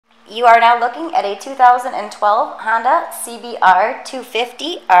You are now looking at a 2012 Honda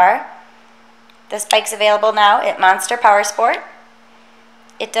CBR250R. This bike's available now at Monster Powersport.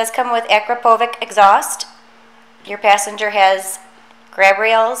 It does come with Akrapovic exhaust. Your passenger has grab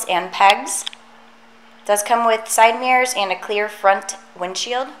rails and pegs. It does come with side mirrors and a clear front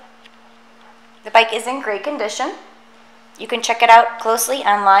windshield. The bike is in great condition. You can check it out closely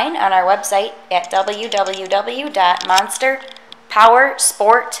online on our website at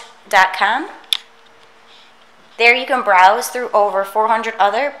www.monsterpowersport.com. There you can browse through over 400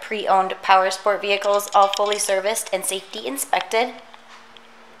 other pre-owned Powersport vehicles, all fully serviced and safety inspected.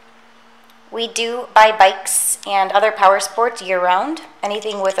 We do buy bikes and other Powersports year-round,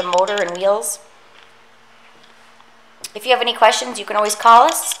 anything with a motor and wheels. If you have any questions, you can always call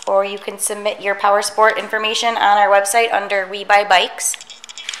us, or you can submit your Powersport information on our website under We Buy Bikes.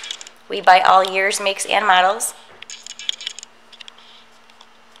 We buy all years, makes, and models.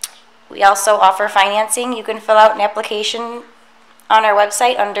 We also offer financing. You can fill out an application on our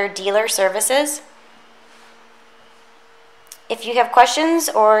website under Dealer Services. If you have questions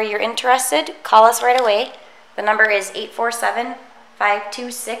or you're interested, call us right away. The number is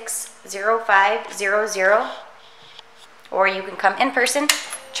 847-526-0500. Or you can come in person,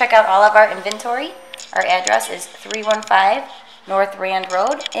 check out all of our inventory. Our address is 315 North Rand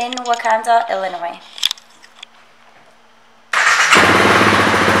Road in Wauconda, Illinois.